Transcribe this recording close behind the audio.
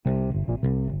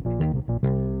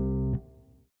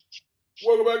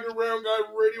Welcome back to Round Guy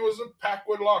Radio. As a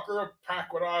Packwood Locker of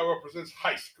Packwood, Iowa presents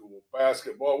high school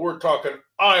basketball. We're talking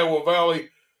Iowa Valley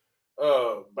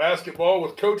basketball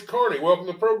with Coach Carney. Welcome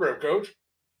to the program, Coach.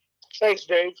 Thanks,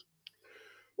 Dave.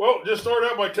 Well, just start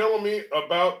out by telling me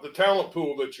about the talent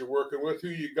pool that you're working with, who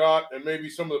you got, and maybe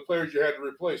some of the players you had to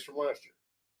replace from last year.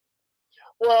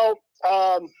 Well,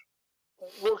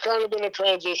 we're kind of in a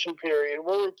transition period.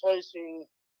 We're replacing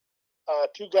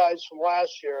two guys from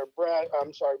last year,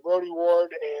 Brody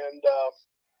Ward and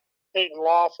Peyton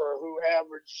Lawfer, who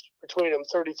averaged between them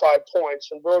 35 points,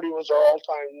 and Brody was our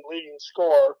all-time leading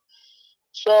scorer.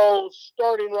 So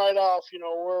starting right off,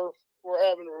 we're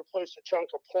having to replace a chunk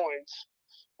of points.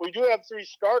 We do have three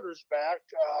starters back.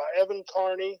 Evan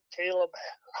Carney, Caleb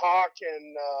Hawk,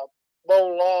 and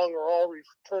Bo Long are all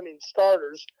returning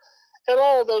starters. And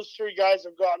all of those three guys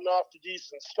have gotten off to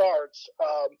decent starts.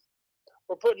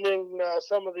 We're putting in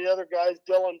some of the other guys.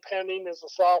 Dylan Penning is a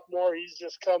sophomore. He's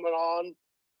just coming on.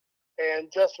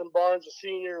 And Justin Barnes, a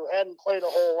senior, who hadn't played a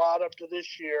whole lot up to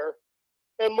this year.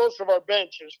 And most of our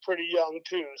bench is pretty young,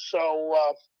 too. So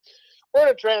we're in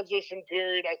a transition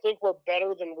period. I think we're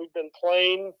better than we've been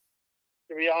playing.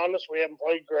 To be honest, we haven't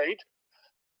played great.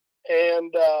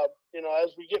 And,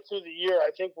 as we get through the year,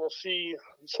 I think we'll see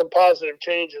some positive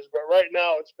changes. But right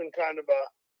now, it's been kind of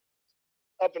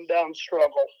a up and down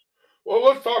struggle. Well,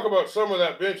 let's talk about some of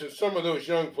that bench and some of those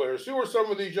young players. Who are some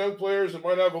of these young players that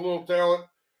might have a little talent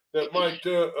that might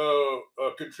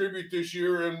contribute this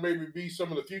year and maybe be some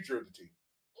of the future of the team?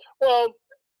 Well,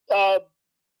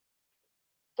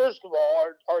 first of all,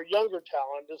 our younger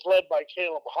talent is led by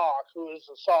Caleb Hawk, who is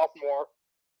a sophomore.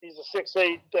 He's a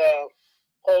 6'8"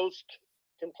 post,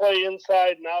 can play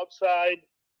inside and outside,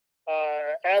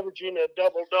 averaging a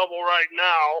double-double right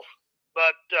now,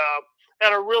 but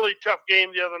had a really tough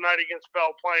game the other night against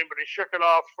Belle Plaine, but he shook it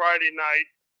off Friday night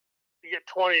to get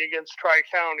 20 against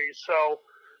Tri-County. So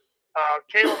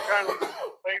Caleb kind of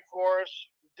played for us.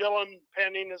 Dylan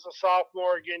Penning is a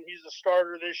sophomore. Again, he's a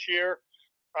starter this year.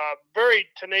 Very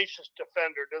tenacious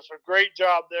defender. Does a great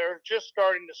job there. Just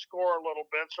starting to score a little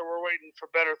bit, so we're waiting for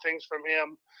better things from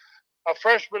him. A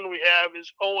freshman we have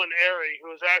is Owen Airy, who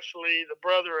is actually the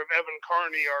brother of Evan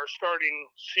Carney, our starting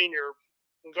senior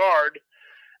guard.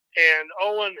 And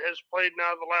Owen has played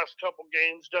now the last couple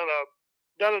games, done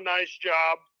a nice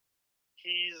job.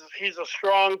 He's a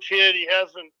strong kid. He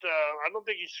hasn't. I don't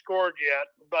think he's scored yet,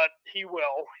 but he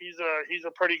will. He's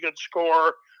a pretty good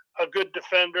scorer, a good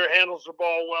defender, handles the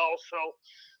ball well. So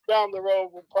down the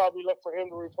road, we'll probably look for him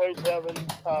to replace Evan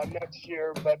next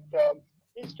year. But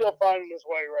he's still finding his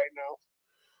way right now.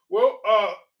 Well,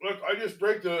 look, I just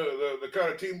break the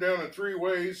kind of team down in three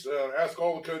ways. Ask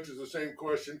all the coaches the same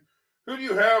question. Who do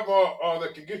you have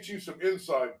that can get you some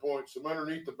inside points, some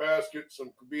underneath the basket,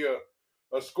 some could be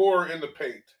a scorer in the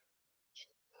paint?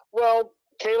 Well,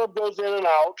 Caleb goes in and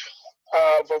out,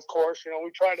 of course.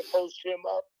 We try to post him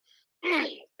up.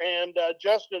 And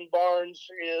Justin Barnes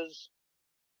is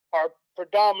our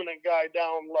predominant guy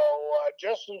down low.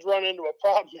 Justin's run into a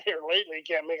problem here lately.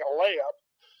 He can't make a layup.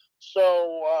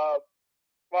 So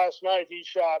last night he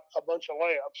shot a bunch of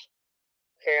layups.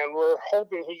 And we're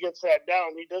hoping he gets that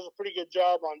down. He does a pretty good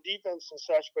job on defense and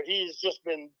such, but he's just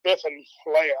been biffing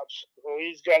layups. So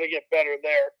he's got to get better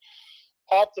there.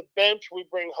 Off the bench, we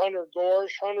bring Hunter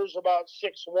Gorsh. Hunter's about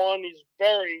 6'1". He's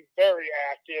very, very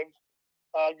active.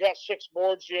 Got 6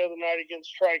 boards the other night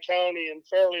against Tri-County and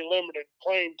fairly limited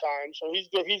playing time. So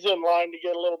he's in line to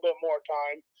get a little bit more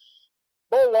time.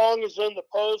 Bo Long is in the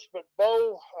post, but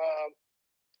Bo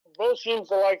seems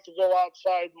to like to go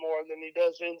outside more than he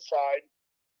does inside.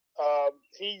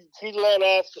 He led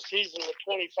off the season with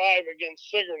 25 against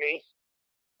Sigourney.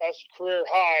 That's a career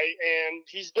high, and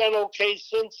he's done okay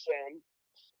since then.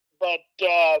 But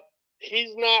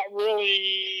he's not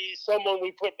really someone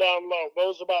we put down low.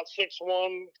 Bo's about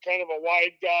 6'1", kind of a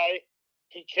wide guy.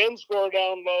 He can score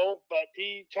down low, but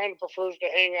he kind of prefers to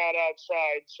hang out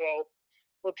outside. So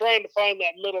we're trying to find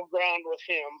that middle ground with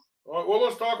him. All right, well,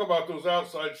 let's talk about those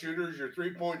outside shooters, your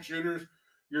three-point shooters,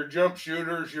 your jump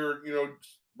shooters, your,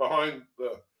 behind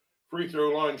the free throw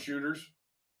line shooters.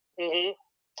 Mm-hmm.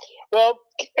 Well,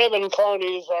 Evan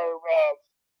Carney is our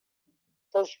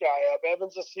first guy up.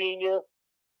 Evan's a senior,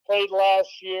 played last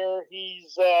year.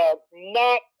 He's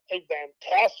not a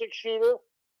fantastic shooter,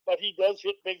 but he does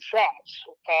hit big shots.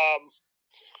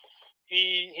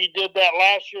 He did that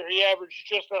last year. He averaged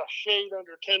just a shade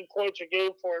under 10 points a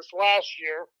game for us last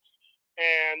year,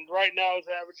 and right now he's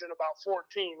averaging about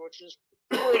 14, which is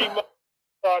pretty much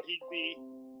thought he'd be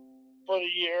for the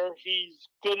year. He's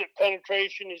good at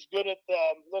penetration. He's good at the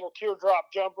little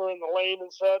teardrop jumper in the lane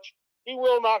and such. He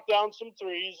will knock down some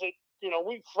threes.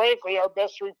 frankly, our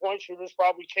best 3-point shooter is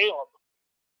probably Caleb,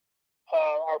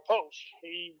 our post.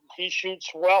 He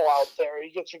shoots well out there.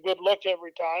 He gets a good look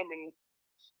every time, and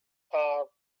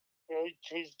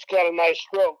he's got a nice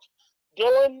stroke.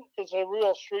 Dylan is a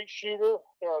real streak shooter.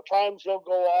 There are times he'll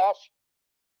go off.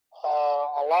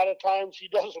 A lot of times he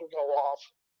doesn't go off.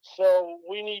 So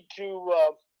we need to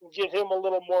get him a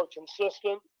little more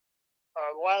consistent.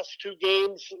 The last 2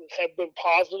 games have been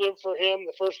positive for him.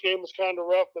 The first game was kind of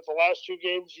rough, but the last 2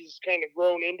 games he's kind of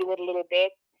grown into it a little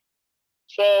bit.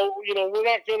 So, we're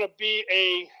not going to be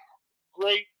a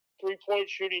great 3-point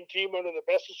shooting team under the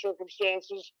best of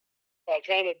circumstances.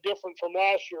 Kind of different from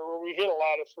last year where we hit a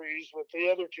lot of threes with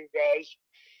the other 2 guys.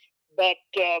 But,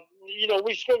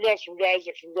 we still got some guys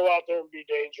that can go out there and be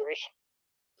dangerous.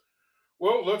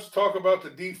 Well, let's talk about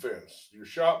the defense. Your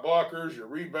shot blockers, your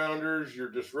rebounders, your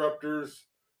disruptors.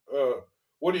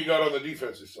 What do you got on the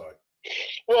defensive side?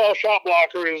 Well, shot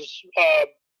blocker is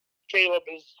Caleb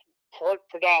is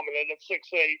predominant at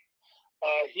 6'8".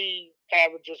 He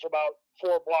averages about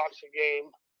 4 blocks a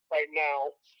game right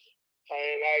now,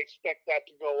 and I expect that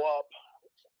to go up.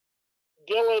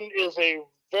 Dylan is a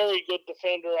very good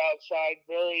defender outside,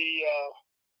 very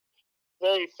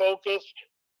very focused.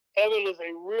 Evan is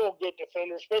a real good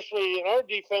defender, especially in our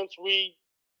defense. We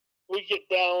get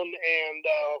down and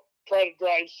try to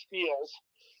drive steals.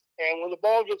 And when the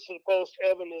ball gets to the post,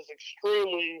 Evan is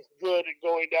extremely good at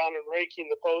going down and raking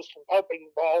the post and pumping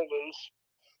the ball loose.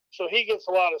 So he gets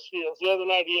a lot of steals. The other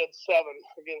night he had 7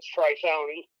 against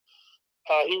Tri-County.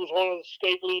 He was one of the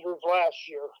state leaders last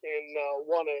year in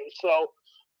 1A. So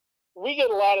we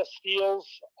get a lot of steals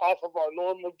off of our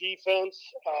normal defense.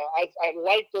 I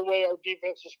like the way our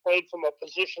defense is played from a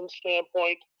position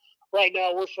standpoint. Right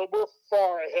now, we're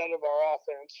far ahead of our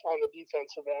offense on the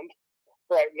defensive end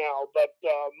right now. But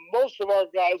most of our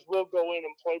guys will go in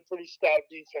and play pretty stout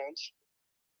defense.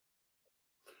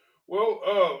 Well,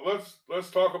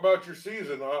 let's talk about your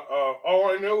season.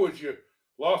 All I know is you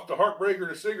lost a heartbreaker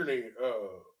to Sigourney.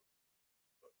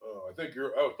 I think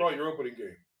that was probably your opening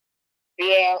game.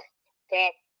 Yeah,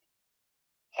 that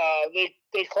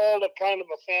they called a kind of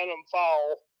a phantom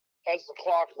foul as the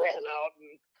clock ran out,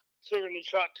 and Sigourney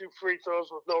shot 2 free throws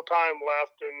with no time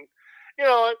left, and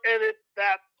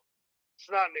that's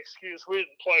not an excuse. We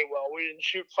didn't play well. We didn't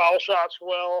shoot foul shots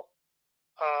well.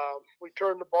 We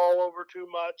turned the ball over too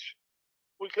much.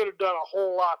 We could have done a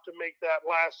whole lot to make that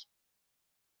last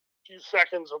few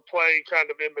seconds of play kind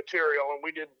of immaterial, and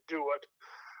we didn't do it.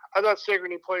 I thought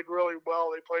Sigourney played really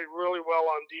well. They played really well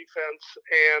on defense,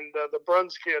 and the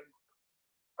Bruns kid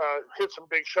hit some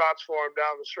big shots for him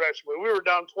down the stretch. But we were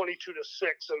down 22-6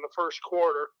 in the first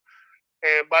quarter,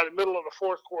 and by the middle of the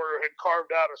fourth quarter had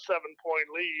carved out a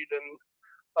 7-point lead. And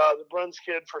the Bruns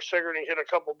kid for Sigourney hit a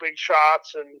couple big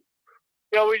shots, and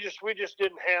we just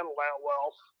didn't handle that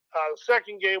well. The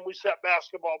second game we set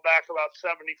basketball back about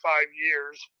 75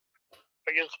 years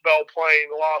against Belle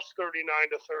Plaine, lost 39-33,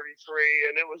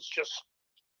 and it was just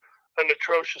an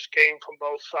atrocious game from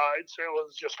both sides. It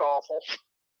was just awful.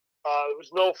 There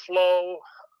was no flow.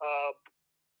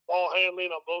 Ball handling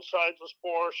on both sides was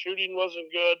poor. Shooting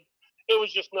wasn't good. It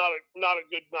was just not a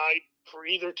good night for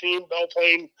either team. Belle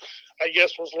Plaine, I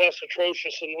guess, was less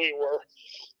atrocious than we were.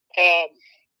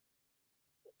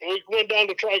 We went down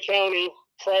to Tri-County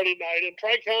Friday night, and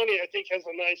Tri-County, I think, has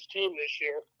a nice team this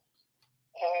year.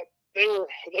 They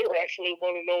were actually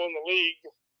 1-0 in the league,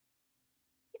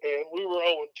 and we were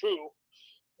 0-2.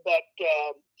 But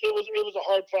it was a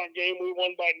hard fought game. We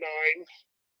won by 9,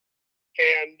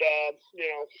 and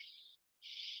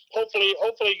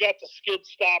hopefully got the skid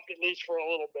stopped at least for a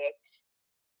little bit.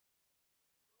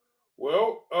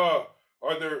 Well,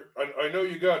 I know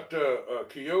you got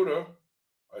Keota,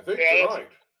 I think, tonight.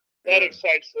 That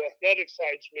excites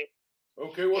me.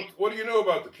 Okay, what do you know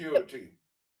about the Keota team?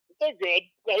 They're good.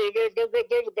 I mean, they're good.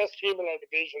 They're the best team in our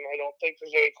division. I don't think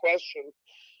there's any question.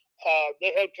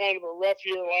 They had kind of a rough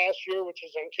year last year, which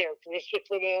is uncharacteristic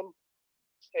for them.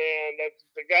 And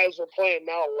the guys they're playing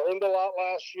now learned a lot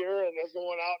last year, and they're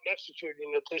going out and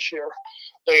executing it this year.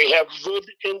 They have good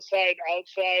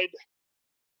inside-outside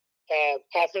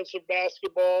offensive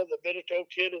basketball. The Vidito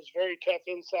kid is very tough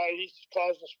inside. He's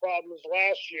caused us problems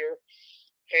last year.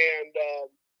 And,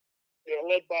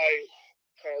 led by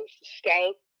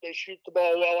Stout. They shoot the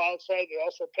ball well outside. They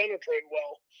also penetrate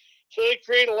well. So they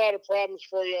create a lot of problems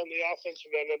for you on the offensive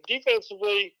end. And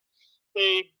defensively,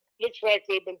 looks like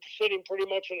they've been sitting pretty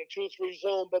much in a 2-3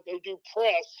 zone, but they do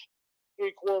press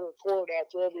 3/4 court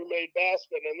after every made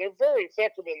basket. And they're very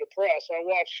effective in the press. I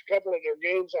watched a couple of their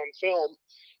games on film,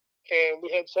 and we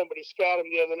had somebody scout them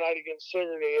the other night against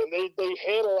Sigourney, and they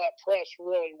handle that press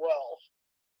really well.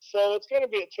 So it's going to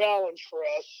be a challenge for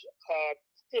us.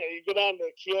 You go down to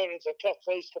Kyoto; it's a tough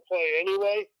place to play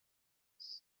anyway,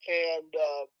 and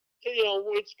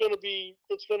it's going to be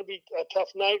a tough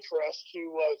night for us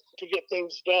to get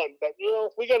things done. But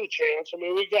we got a chance. I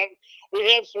mean, we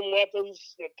have some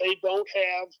weapons that they don't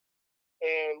have,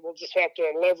 and we'll just have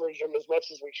to leverage them as much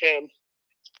as we can.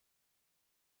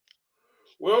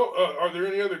 Well, are there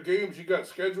any other games you got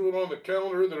scheduled on the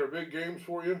calendar that are big games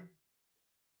for you?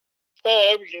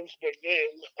 Oh, every game's a big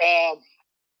game.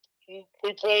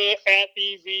 We play at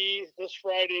EV this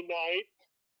Friday night.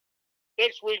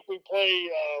 Next week we play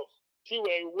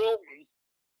 2A Wilton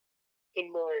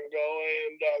in Marengo,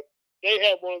 and they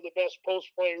have one of the best post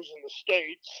players in the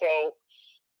state. So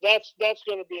that's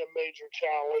going to be a major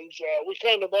challenge. We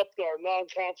kind of upped our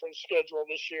non-conference schedule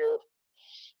this year,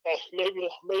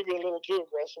 maybe a little too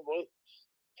aggressively.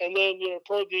 And then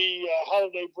toward the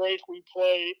holiday break, we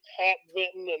play at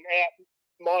Vinton and at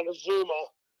Montezuma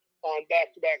on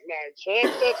back-to-back nights. So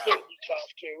that's going to be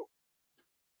tough too.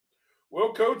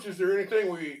 Well, Coach, is there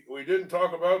anything we didn't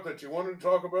talk about that you wanted to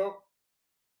talk about?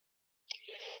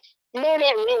 No,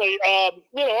 not really.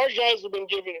 Our guys have been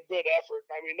giving a good effort.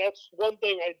 I mean, that's one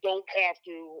thing I don't have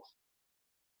to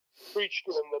preach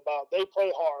to them about. They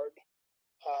play hard.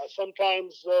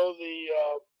 Sometimes, though,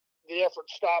 the effort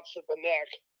stops at the neck,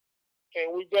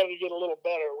 and we've got to get a little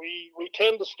better. We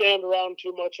tend to stand around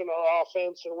too much in our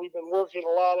offense, and we've been working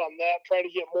a lot on that, trying to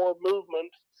get more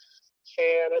movement.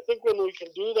 And I think when we can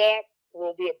do that,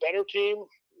 we'll be a better team.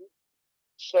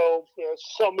 So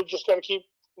it's something we just got to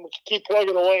keep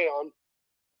plugging away on.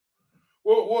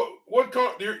 Well,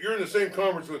 you're in the same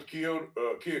conference with Kyoto,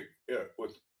 yeah,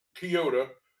 with Kyoto.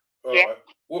 Yeah.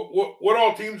 What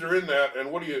all teams are in that,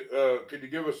 and what do you could you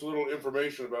give us a little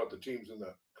information about the teams in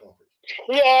that conference?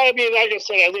 Yeah, I mean, like I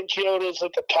said, I think Kyoto's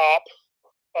at the top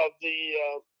of the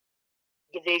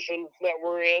division that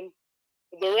we're in.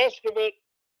 The rest of it,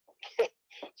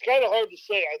 it's kind of hard to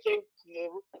say. I think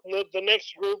the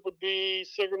next group would be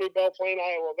Sigourney, Belle Plaine,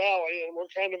 Iowa Valley, and we're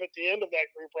kind of at the end of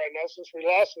that group right now since we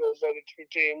lost those other two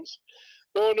teams.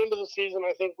 Going into the season,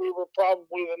 I think we were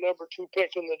probably the number 2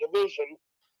 pick in the division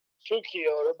to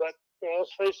Kyoto, but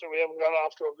let's face it, we haven't got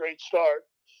off to a great start.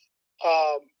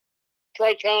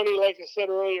 Tri-County, like I said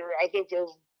earlier, I think they're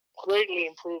greatly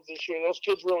improved this year. Those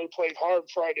kids really played hard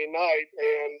Friday night,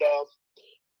 and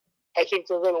I think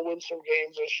they're going to win some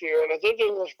games this year. And I think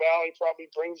English Valley probably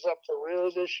brings up the rear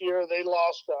this year. They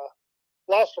lost a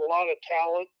lot of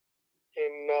talent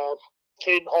in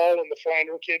Caden Hall and the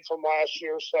Flander kid from last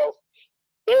year. So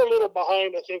they're a little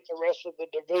behind, I think, the rest of the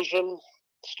division.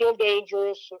 Still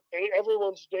dangerous.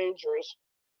 Everyone's dangerous.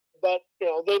 But,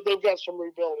 they've got some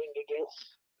rebuilding to do.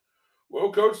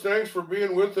 Well, Coach, thanks for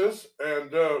being with us,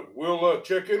 and we'll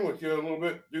check in with you a little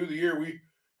bit through the year. We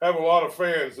have a lot of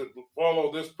fans that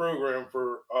follow this program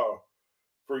for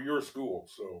your school.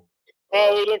 So,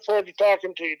 We look forward to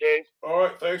talking to you, Dave. all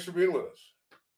right, thanks for being with us.